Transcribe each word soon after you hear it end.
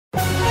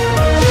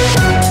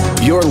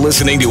You're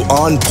listening to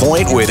On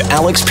Point with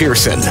Alex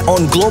Pearson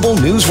on Global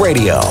News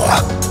Radio.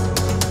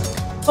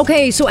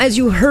 Okay, so as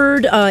you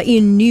heard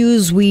in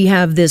news, we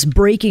have this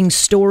breaking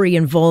story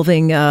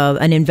involving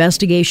an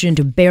investigation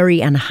into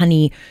Barry and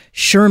Honey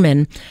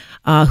Sherman,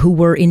 who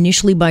were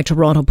initially by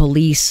Toronto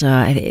police.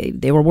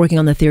 They were working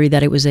on the theory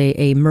that it was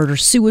a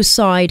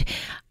murder-suicide.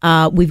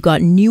 We've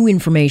got new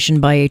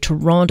information by a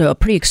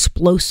pretty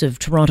explosive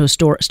Toronto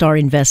Star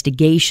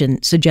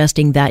investigation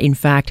suggesting that, in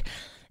fact,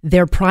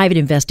 their private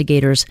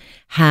investigators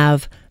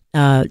have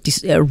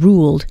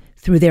ruled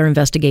through their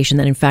investigation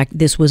that, in fact,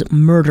 this was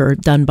murder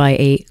done by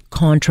a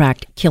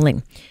contract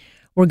killing.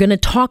 We're going to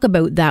talk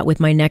about that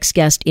with my next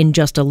guest in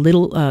just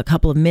a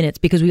couple of minutes,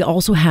 because we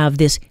also have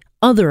this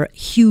other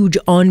huge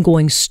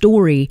ongoing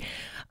story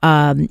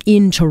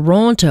in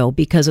Toronto,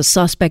 because a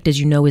suspect, as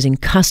you know, is in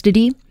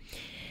custody.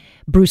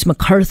 Bruce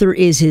McArthur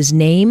is his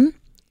name,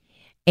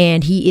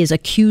 and he is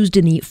accused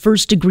in the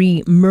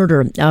first-degree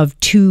murder of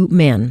two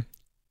men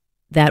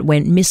that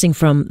went missing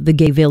from the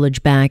Gay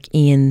Village back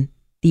in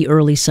the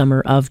early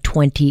summer of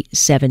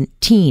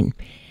 2017.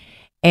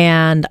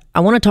 And I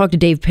want to talk to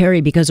Dave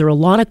Perry because there are a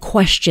lot of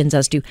questions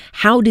as to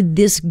how did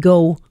this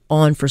go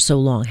on for so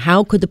long?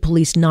 How could the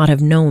police not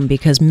have known?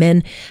 Because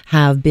men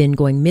have been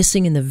going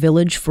missing in the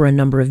village for a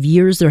number of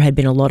years. There had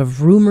been a lot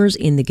of rumors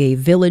in the Gay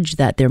Village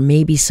that there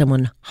may be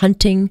someone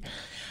hunting,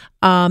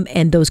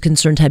 and those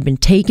concerns had been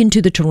taken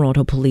to the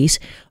Toronto police.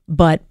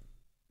 But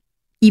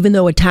even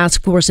though a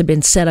task force had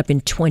been set up in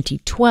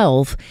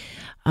 2012,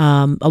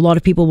 a lot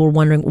of people were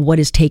wondering what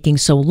is taking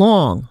so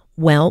long.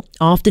 Well,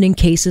 often in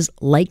cases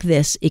like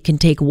this, it can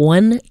take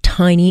one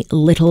tiny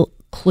little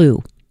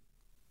clue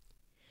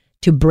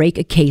to break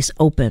a case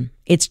open.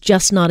 It's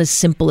just not as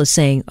simple as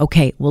saying,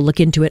 okay, we'll look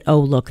into it. Oh,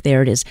 look,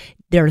 there it is.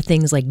 There are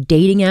things like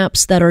dating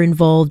apps that are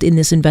involved in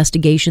this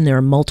investigation. There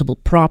are multiple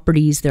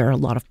properties. There are a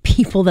lot of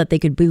people that they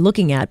could be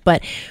looking at.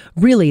 But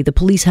really, the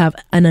police have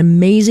an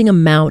amazing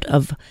amount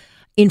of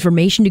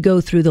information to go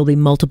through. There'll be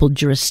multiple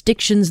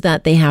jurisdictions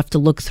that they have to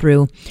look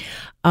through.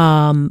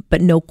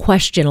 But no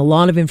question, a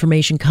lot of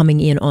information coming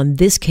in on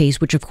this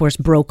case, which of course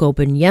broke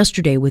open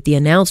yesterday with the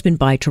announcement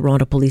by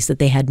Toronto police that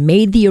they had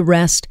made the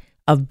arrest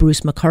of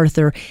Bruce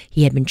McArthur.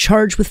 He had been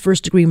charged with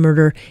first-degree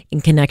murder in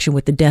connection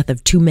with the death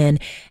of two men,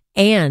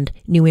 and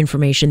new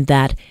information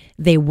that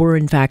they were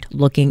in fact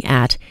looking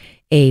at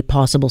a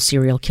possible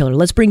serial killer.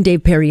 Let's bring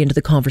Dave Perry into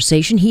the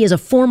conversation. He is a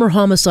former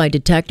homicide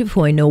detective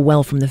who I know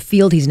well from the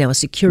field. He's now a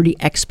security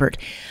expert.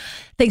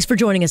 Thanks for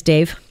joining us,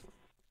 Dave.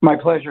 My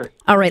pleasure.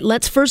 All right,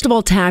 let's first of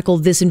all tackle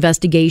this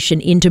investigation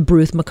into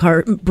Bruce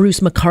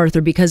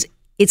McArthur, because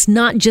it's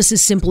not just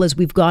as simple as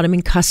we've got him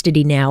in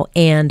custody now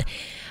and,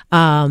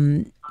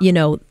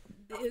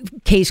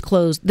 case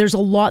closed. There's a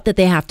lot that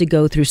they have to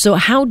go through. So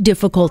how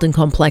difficult and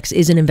complex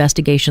is an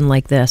investigation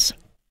like this?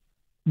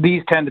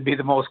 These tend to be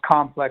the most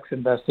complex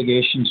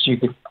investigations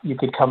you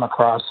could come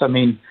across. I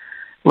mean,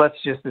 let's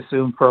just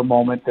assume for a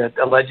moment that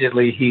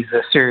allegedly he's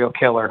a serial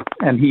killer,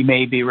 and he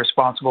may be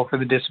responsible for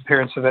the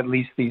disappearance of at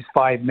least these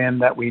five men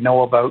that we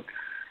know about.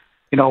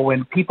 You know,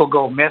 when people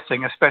go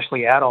missing,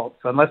 especially adults,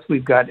 unless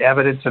we've got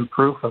evidence and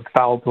proof of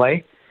foul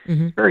play,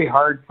 it's very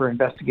hard for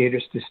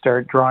investigators to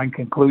start drawing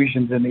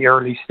conclusions in the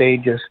early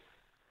stages.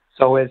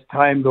 So as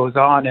time goes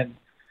on and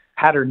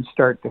patterns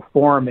start to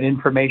form and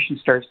information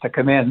starts to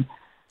come in,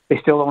 they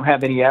still don't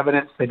have any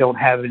evidence. They don't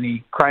have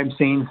any crime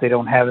scenes. They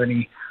don't have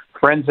any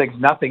forensics,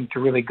 nothing to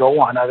really go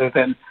on other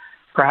than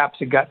perhaps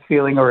a gut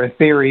feeling or a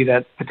theory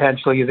that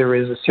potentially there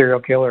is a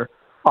serial killer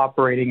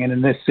operating, and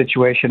in this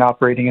situation,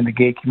 operating in the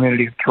gay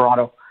community of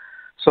Toronto.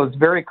 So it's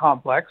very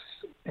complex,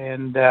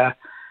 and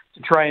to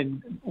try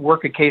and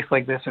work a case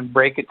like this and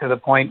break it to the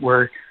point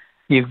where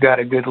you've got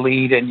a good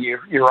lead and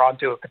you're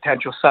onto a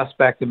potential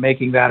suspect and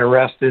making that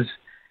arrest is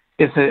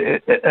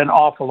an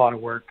awful lot of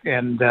work.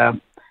 And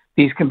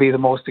these can be the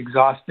most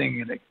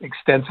exhausting and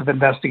extensive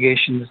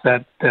investigations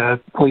that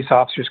police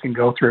officers can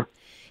go through.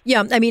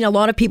 Yeah, I mean, a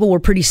lot of people were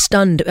pretty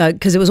stunned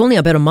because it was only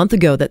about a month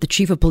ago that the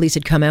chief of police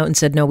had come out and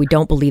said, no, we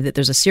don't believe that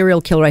there's a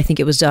serial killer. I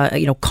think it was,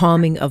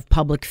 calming of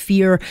public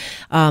fear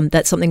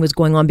that something was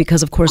going on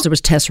because, of course, there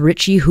was Tess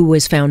Ritchie, who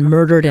was found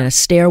murdered in a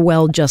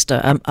stairwell just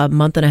a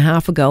month and a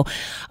half ago.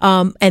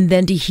 And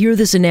then to hear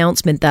this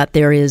announcement that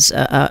there is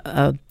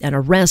an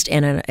arrest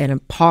and a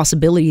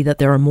possibility that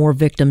there are more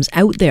victims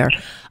out there,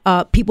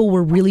 people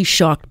were really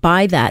shocked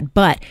by that.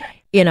 But,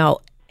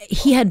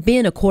 he had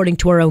been, according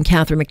to our own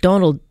Catherine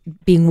McDonald,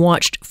 being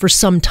watched for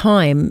some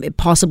time,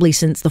 possibly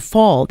since the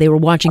fall. They were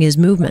watching his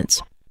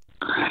movements.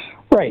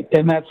 Right,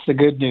 and that's the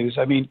good news.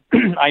 I mean,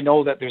 I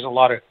know that there's a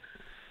lot of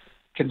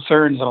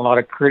concerns and a lot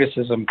of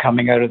criticism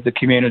coming out of the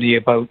community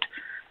about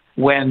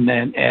when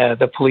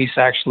the police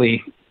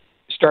actually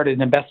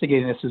started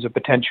investigating this as a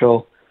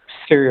potential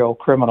serial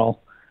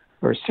criminal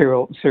or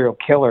serial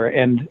killer.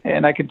 And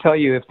I can tell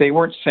you, if they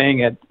weren't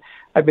saying it,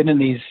 I've been in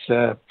these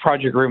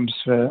project rooms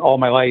all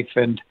my life,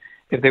 and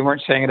if they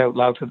weren't saying it out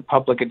loud to the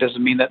public, it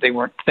doesn't mean that they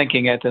weren't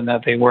thinking it and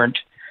that they weren't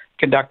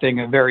conducting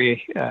a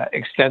very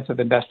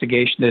extensive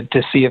investigation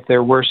to see if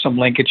there were some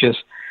linkages.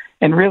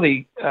 And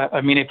really,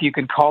 if you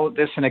can call it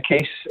this in a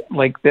case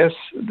like this,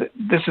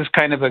 this is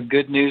kind of a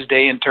good news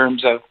day in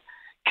terms of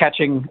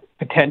catching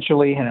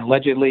potentially and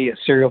allegedly a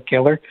serial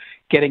killer,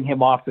 getting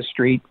him off the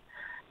street,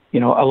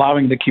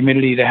 allowing the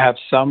community to have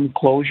some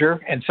closure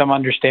and some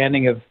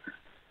understanding of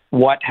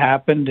what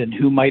happened and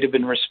who might have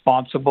been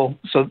responsible.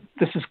 So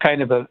this is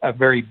kind of a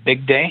very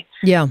big day.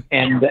 Yeah.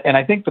 And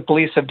I think the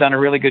police have done a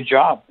really good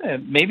job.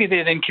 Maybe they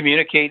didn't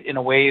communicate in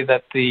a way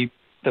that the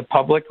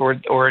public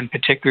or in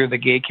particular the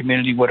gay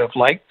community would have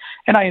liked.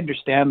 And I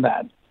understand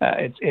that.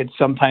 It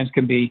sometimes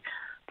can be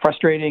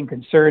frustrating,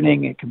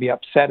 concerning, it can be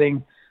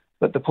upsetting,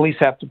 but the police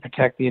have to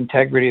protect the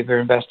integrity of their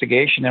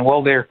investigation. And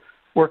while they're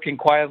working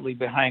quietly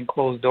behind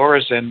closed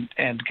doors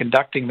and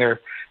conducting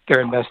their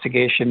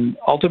investigation,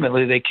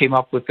 ultimately they came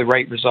up with the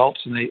right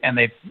results, and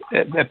they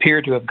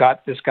appear to have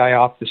got this guy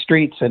off the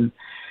streets and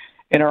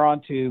are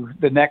on to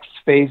the next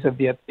phase of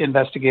the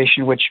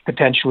investigation, which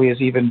potentially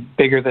is even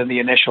bigger than the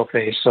initial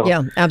phase. So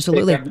yeah,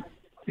 absolutely.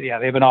 They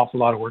have an awful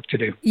lot of work to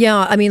do.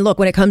 Yeah, look,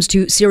 when it comes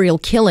to serial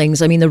killings,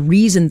 the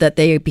reason that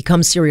they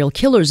become serial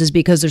killers is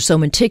because they're so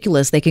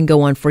meticulous. They can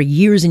go on for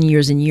years and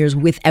years and years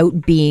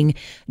without being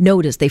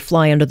noticed. They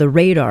fly under the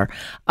radar.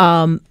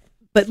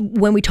 But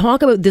when we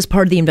talk about this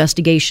part of the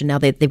investigation, now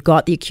that they've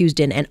got the accused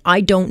in, and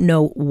I don't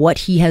know what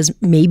he has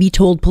maybe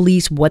told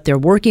police, what they're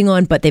working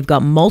on, but they've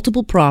got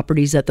multiple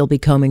properties that they'll be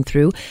combing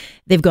through.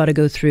 They've got to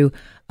go through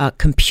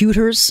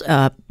computers,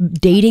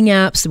 dating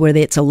apps where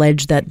it's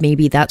alleged that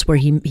maybe that's where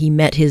he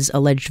met his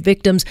alleged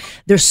victims.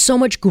 There's so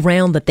much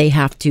ground that they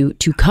have to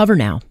cover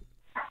now.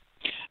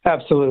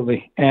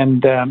 Absolutely.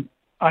 And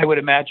I would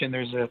imagine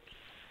there's a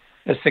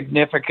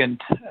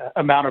significant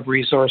amount of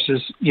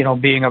resources,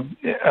 being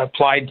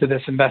applied to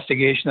this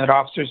investigation, that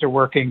officers are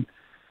working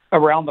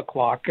around the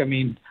clock.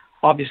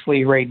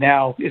 Obviously right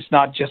now it's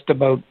not just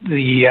about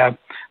the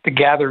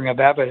gathering of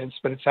evidence,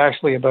 but it's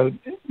actually about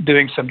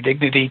doing some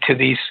dignity to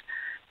these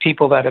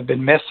people that have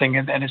been missing,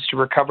 and it's to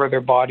recover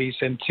their bodies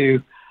and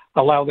to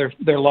allow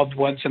their loved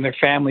ones and their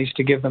families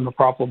to give them a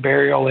proper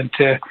burial and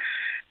to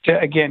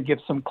again give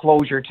some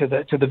closure to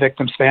the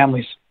victims'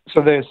 families.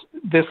 So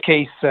this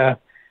case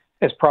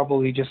has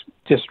probably just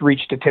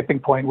reached a tipping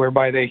point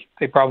whereby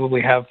they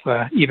probably have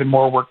even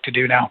more work to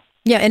do now.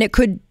 Yeah, and it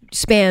could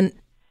span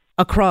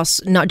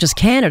across not just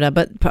Canada,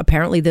 but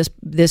apparently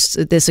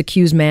this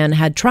accused man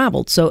had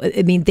traveled. So,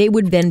 they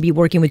would then be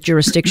working with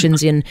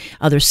jurisdictions in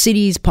other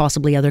cities,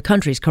 possibly other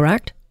countries,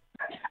 correct?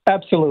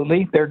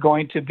 Absolutely. They're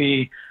going to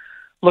be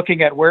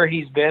looking at where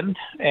he's been,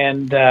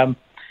 and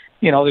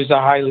there's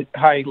a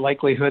high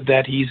likelihood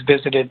that he's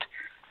visited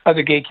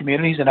other gay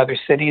communities in other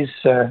cities,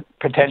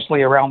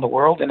 potentially around the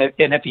world. And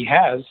if he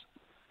has,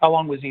 how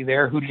long was he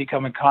there? Who did he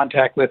come in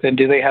contact with? And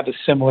do they have a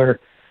similar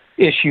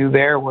issue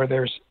there where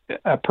there's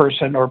a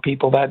person or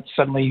people that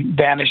suddenly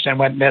vanished and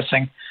went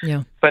missing?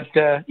 Yeah. But,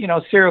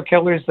 serial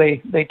killers,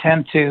 they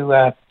tend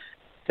to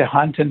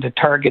hunt and to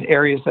target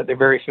areas that they're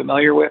very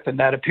familiar with. And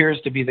that appears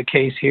to be the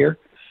case here.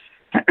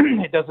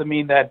 It doesn't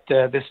mean that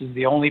this is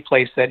the only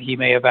place that he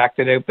may have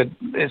acted out, but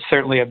it's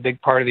certainly a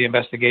big part of the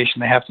investigation.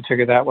 They have to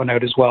figure that one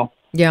out as well.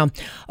 Yeah.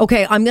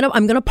 Okay. I'm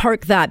gonna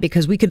park that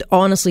because we could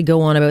honestly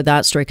go on about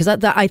that story because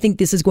I think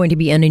this is going to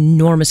be an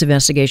enormous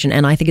investigation,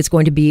 and I think it's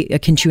going to be a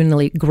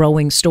continually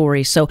growing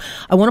story. So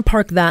I want to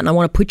park that, and I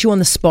want to put you on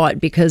the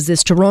spot because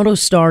this Toronto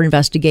Star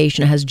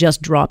investigation has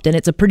just dropped, and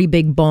it's a pretty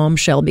big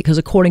bombshell because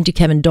according to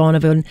Kevin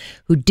Donovan,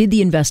 who did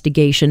the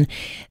investigation,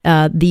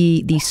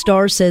 the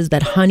Star says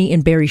that Honey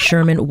and Barry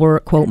Sherman were,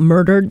 quote,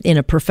 murdered in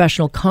a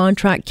professional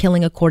contract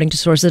killing, according to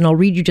sources. And I'll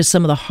read you just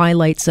some of the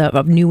highlights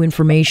of new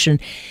information.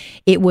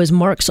 It was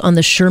marks on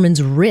the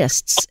Shermans'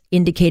 wrists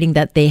indicating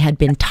that they had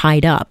been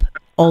tied up,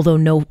 although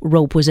no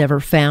rope was ever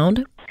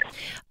found.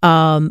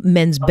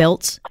 Men's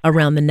belts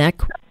around the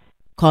neck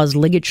caused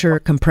ligature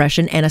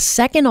compression, and a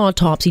second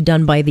autopsy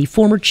done by the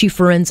former chief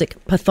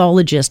forensic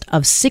pathologist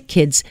of Sick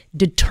Kids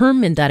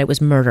determined that it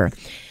was murder.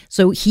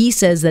 So he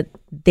says that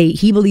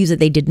he believes that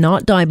they did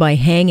not die by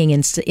hanging.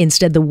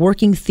 Instead, the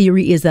working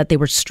theory is that they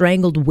were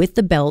strangled with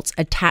the belts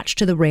attached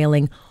to the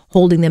railing,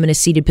 holding them in a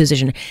seated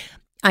position.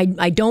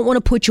 I don't want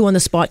to put you on the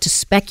spot to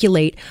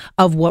speculate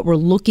of what we're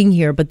looking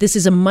here, but this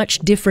is a much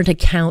different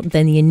account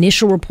than the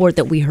initial report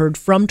that we heard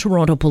from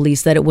Toronto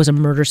police that it was a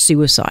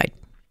murder-suicide.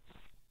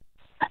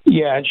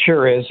 Yeah, it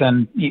sure is.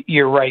 And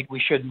you're right. We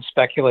shouldn't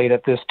speculate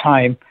at this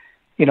time.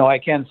 I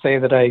can say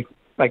that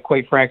I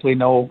quite frankly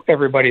know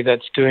everybody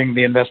that's doing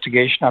the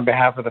investigation on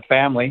behalf of the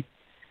family.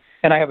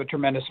 And I have a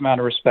tremendous amount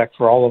of respect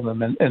for all of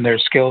them and their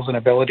skills and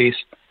abilities.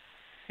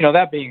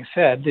 That being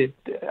said,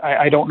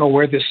 I don't know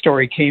where this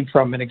story came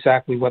from and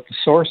exactly what the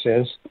source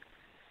is,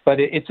 but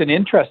it's an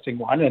interesting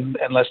one. And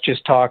let's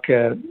just talk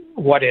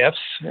what ifs.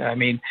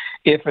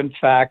 If in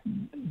fact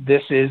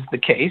this is the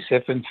case,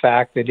 if in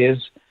fact it is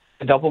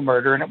a double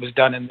murder and it was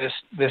done in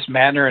this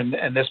manner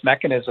and this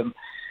mechanism,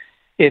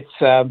 it's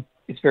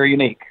very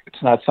unique.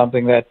 It's not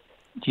something that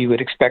you would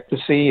expect to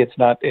see.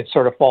 It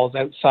sort of falls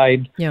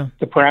outside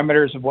the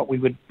parameters of what we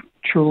would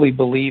truly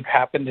believe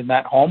happened in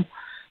that home.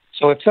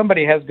 So if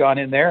somebody has gone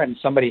in there and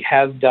somebody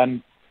has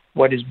done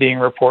what is being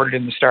reported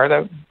in the Star,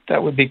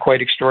 that would be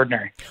quite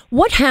extraordinary.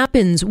 What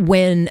happens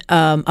when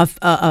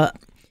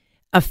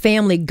a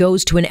family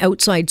goes to an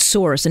outside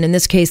source, and in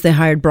this case, they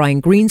hired Brian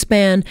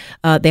Greenspan,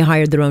 they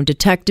hired their own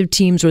detective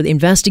teams or the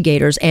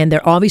investigators, and they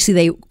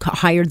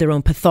hired their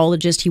own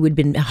pathologist. He would have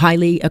been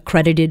highly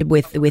accredited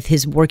with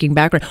his working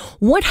background.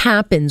 What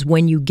happens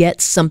when you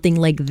get something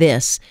like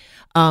this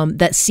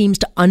that seems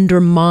to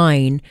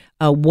undermine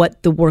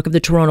what the work of the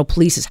Toronto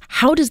police is?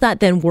 How does that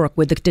then work?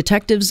 With the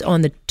detectives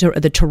on the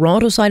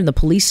Toronto side and the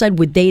police side,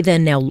 would they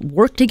then now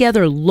work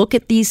together, look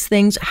at these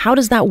things? How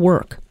does that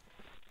work?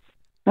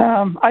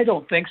 I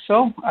don't think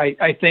so.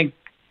 I think,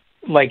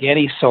 like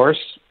any source,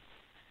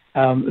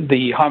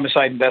 the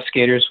homicide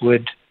investigators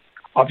would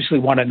obviously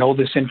want to know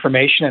this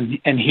information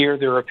and hear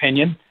their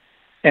opinion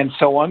and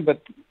so on.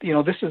 But,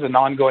 this is an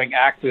ongoing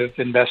active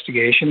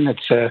investigation.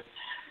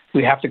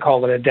 We have to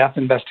call it a death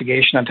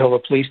investigation until the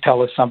police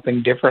tell us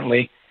something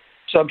differently.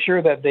 So I'm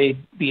sure that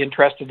they'd be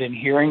interested in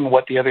hearing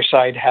what the other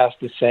side has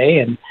to say.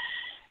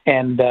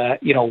 And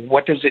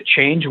what does it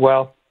change?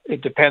 Well,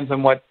 it depends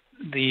on what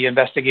the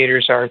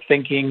investigators are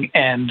thinking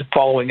and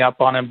following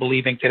up on and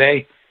believing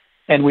today.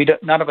 And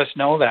none of us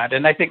know that.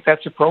 And I think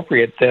that's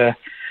appropriate. The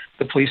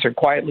police are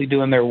quietly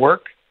doing their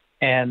work,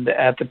 and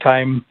at the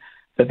time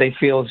that they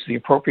feel is the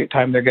appropriate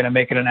time, they're going to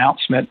make an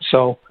announcement.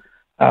 So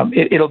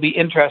it'll be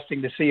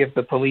interesting to see if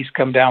the police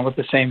come down with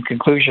the same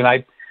conclusion.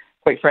 I,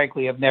 quite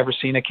frankly, have never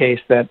seen a case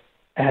that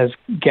has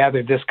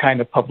gathered this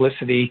kind of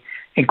publicity,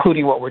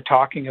 including what we're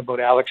talking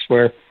about, Alex,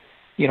 where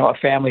a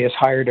family has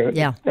hired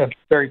a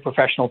very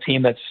professional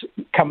team that's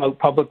come out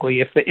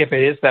publicly, if it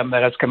is them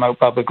that has come out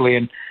publicly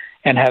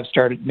and have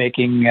started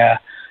making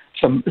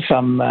some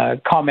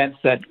comments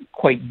that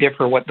quite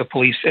differ what the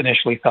police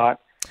initially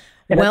thought.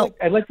 And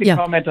I'd like to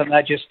comment on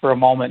that just for a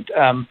moment.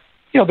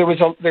 There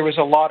was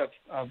a lot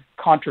of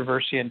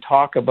controversy and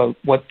talk about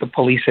what the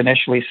police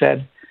initially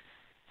said,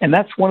 and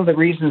that's one of the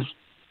reasons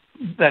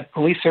that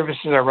police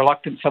services are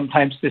reluctant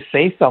sometimes to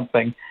say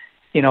something.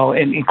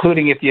 And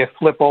including if you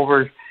flip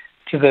over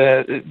to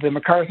the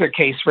MacArthur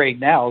case right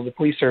now, the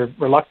police are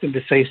reluctant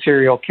to say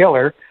serial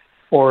killer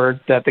or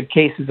that the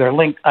cases are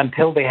linked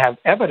until they have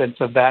evidence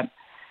of that,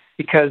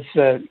 because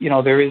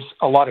there is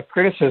a lot of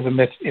criticism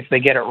if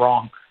they get it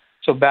wrong.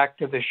 So back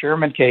to the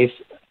Sherman case,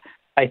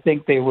 I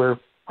think they were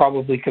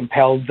probably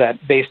compelled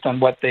that, based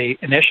on what they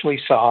initially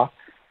saw,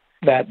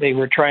 that they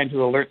were trying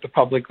to alert the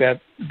public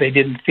that they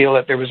didn't feel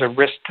that there was a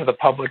risk to the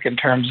public in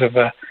terms of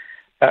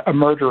a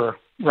murderer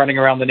running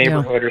around the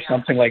neighborhood or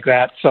something like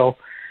that. So,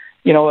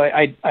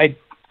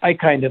 I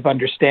kind of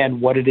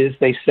understand what it is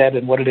they said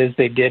and what it is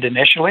they did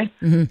initially.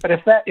 Mm-hmm. But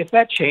if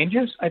that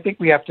changes, I think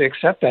we have to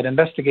accept that.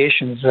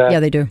 Investigations,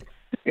 they do.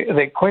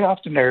 They quite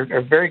often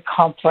are very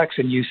complex,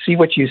 and you see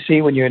what you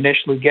see when you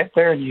initially get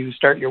there and you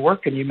start your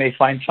work, and you may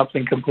find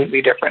something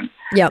completely different.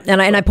 Yeah,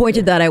 and I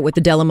pointed that out with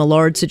the Della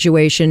Millard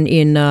situation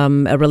in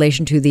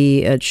relation to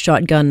the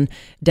shotgun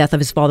death of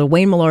his father,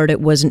 Wayne Millard.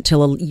 It wasn't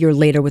until a year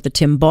later with the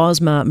Tim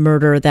Bosma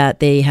murder that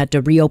they had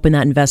to reopen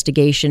that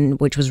investigation,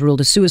 which was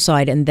ruled a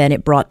suicide, and then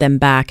it brought them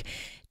back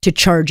to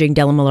charging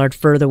Della Millard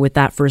further with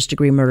that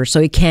first-degree murder.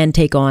 So it can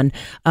take on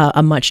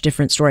a much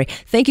different story.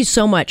 Thank you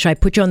so much. I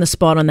put you on the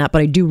spot on that,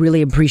 but I do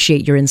really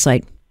appreciate your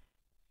insight.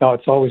 No,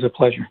 it's always a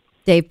pleasure.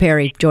 Dave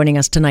Perry joining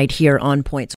us tonight here on Point.